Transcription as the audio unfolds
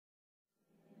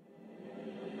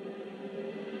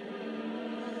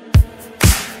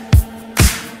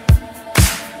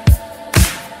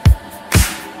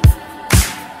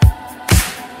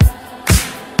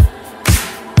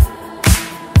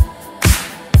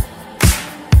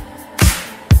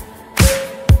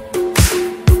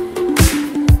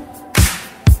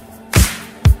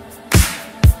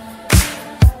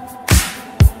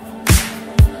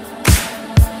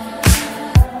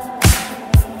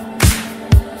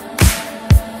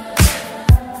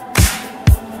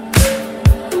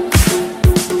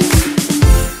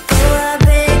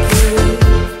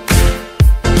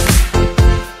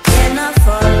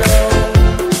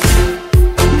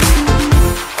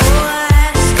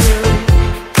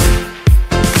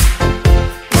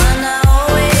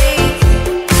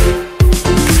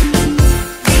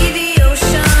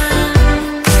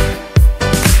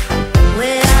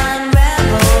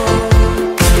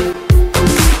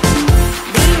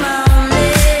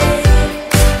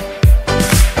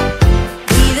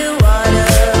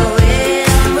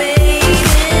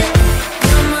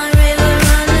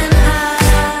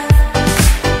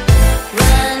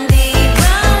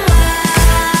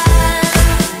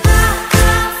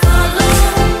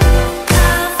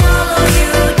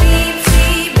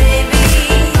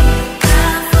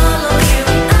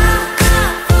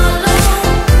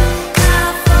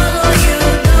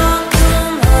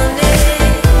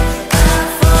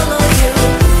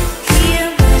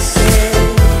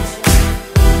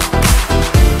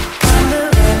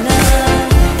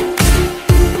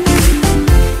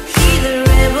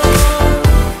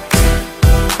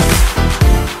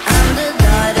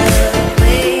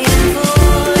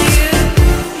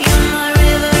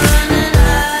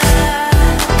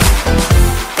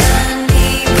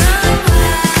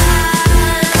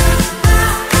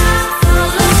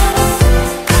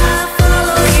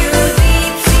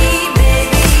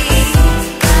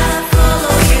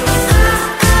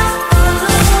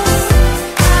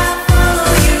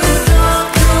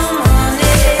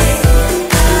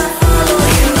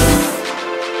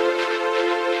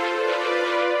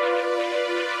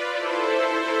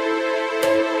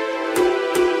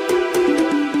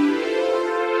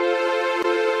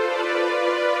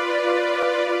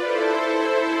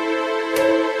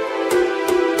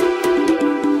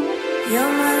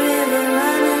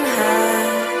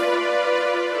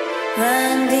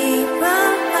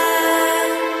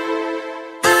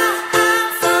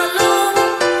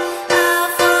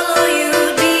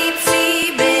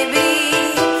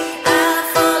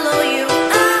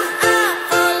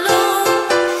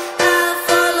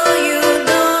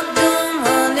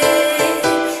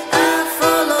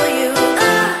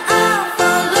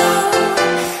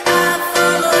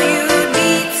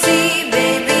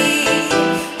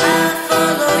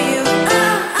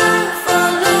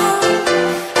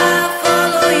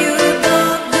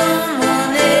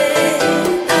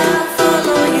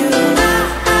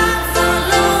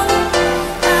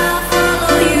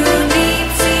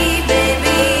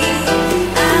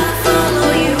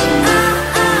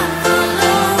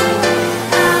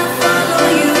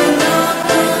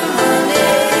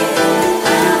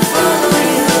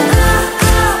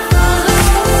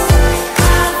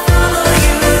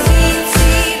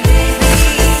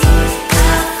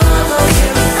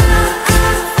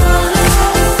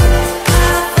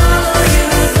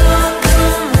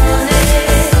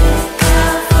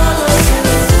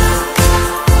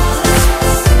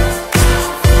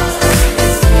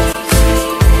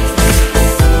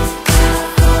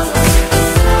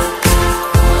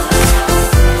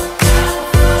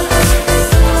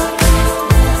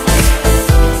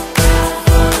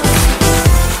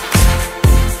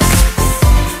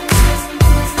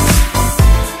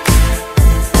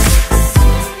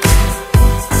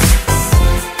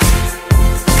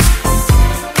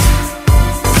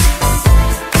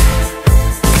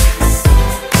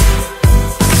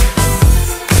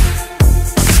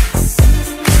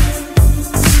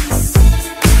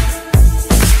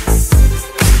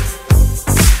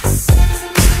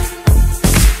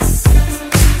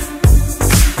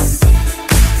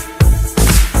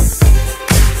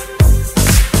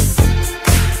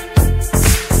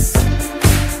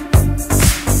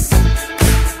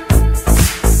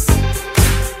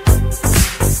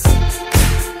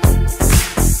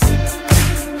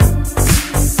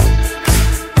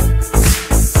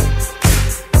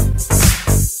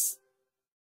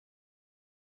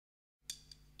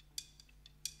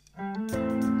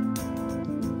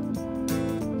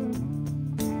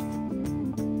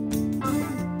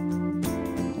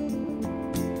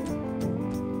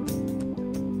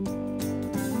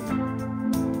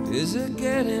Is it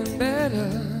getting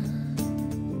better?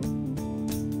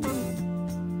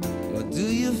 Or do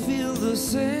you feel the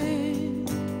same?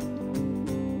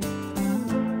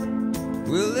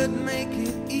 Will it make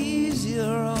it easier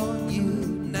on you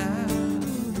now?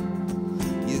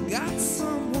 You got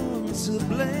someone to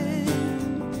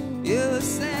blame. You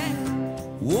say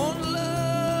one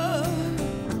love,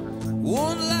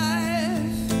 one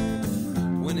life,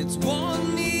 when it's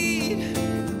one need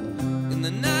in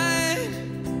the night.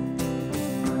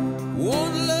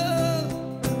 One love,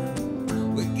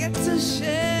 we get to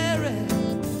share it.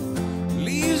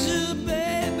 Leaves you,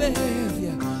 baby, if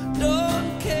you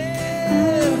don't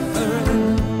care for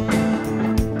it.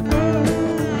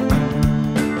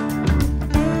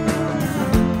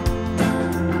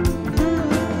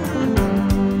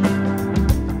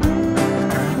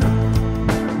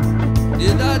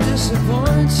 Did I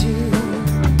disappoint you?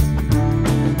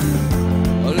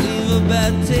 Or leave a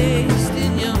bad taste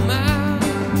in your mouth?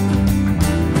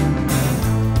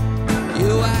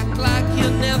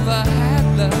 Never had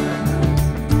love,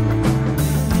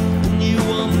 and you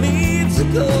want me to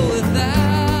go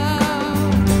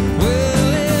without. Well,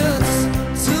 it's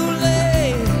too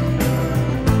late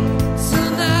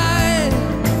tonight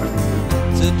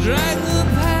to drag the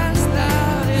past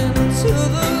out into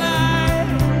the light.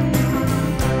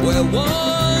 We're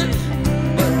one,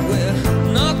 but we're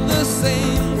not the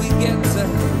same. We get to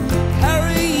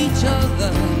carry each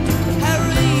other,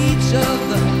 carry each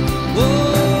other. Whoa.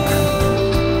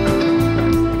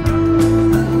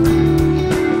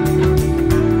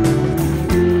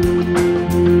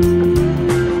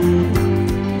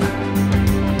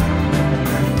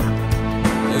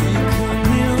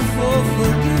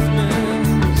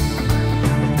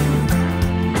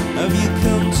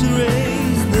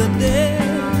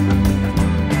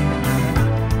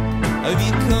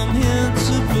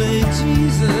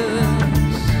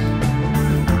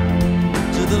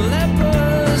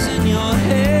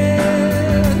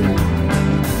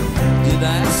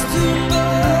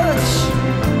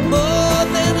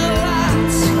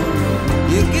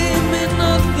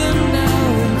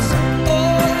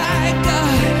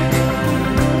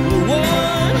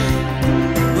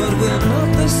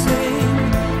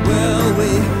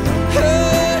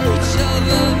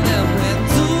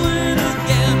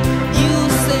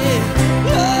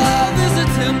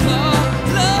 Temptation.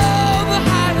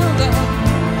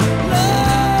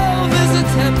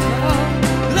 tempo,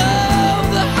 love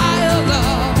the higher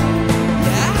love.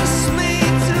 You asked me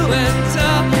to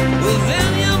enter, well then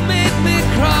you made me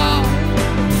crawl,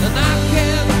 and I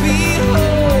can't be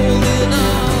holding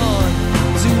on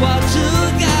to what you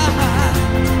got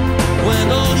when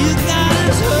all you got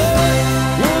is hurt.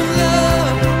 One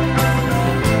love,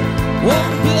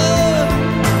 one blood,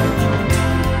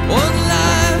 one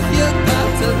life. You got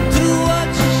to do what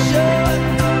you should.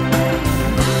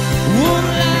 One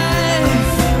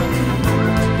life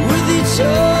with each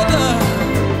other,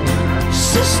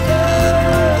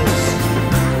 sisters,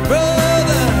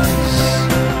 brothers.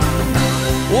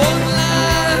 One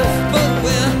life, but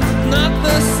we're not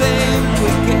the same. We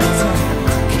get to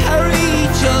carry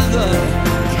each other,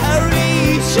 carry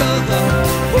each other.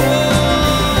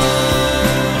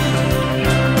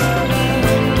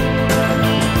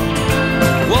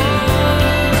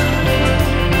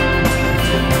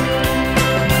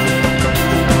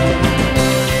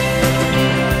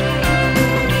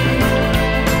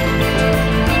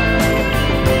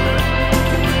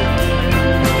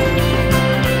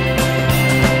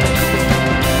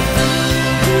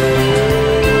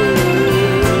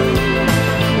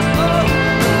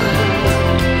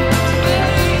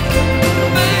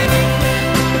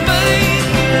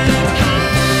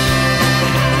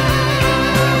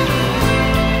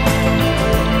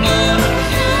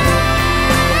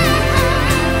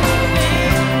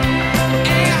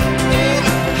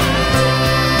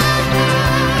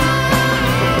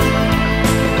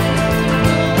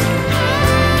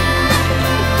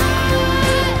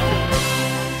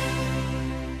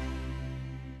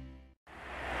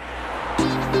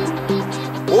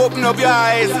 Open up your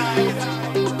eyes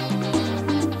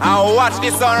and watch the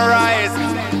sunrise.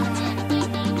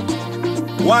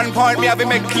 One point me have to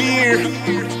make clear.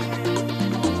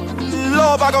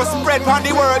 Love I go spread on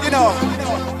the world, you know.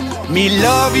 Me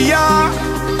love ya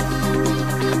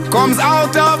comes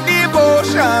out of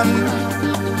devotion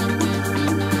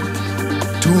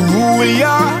to rule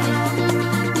ya,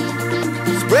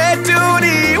 spread to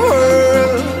the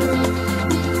world.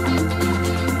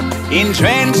 In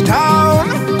Trench Town,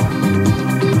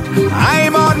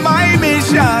 I'm on my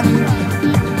mission,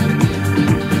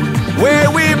 where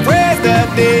we praise the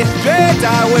day straight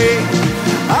away.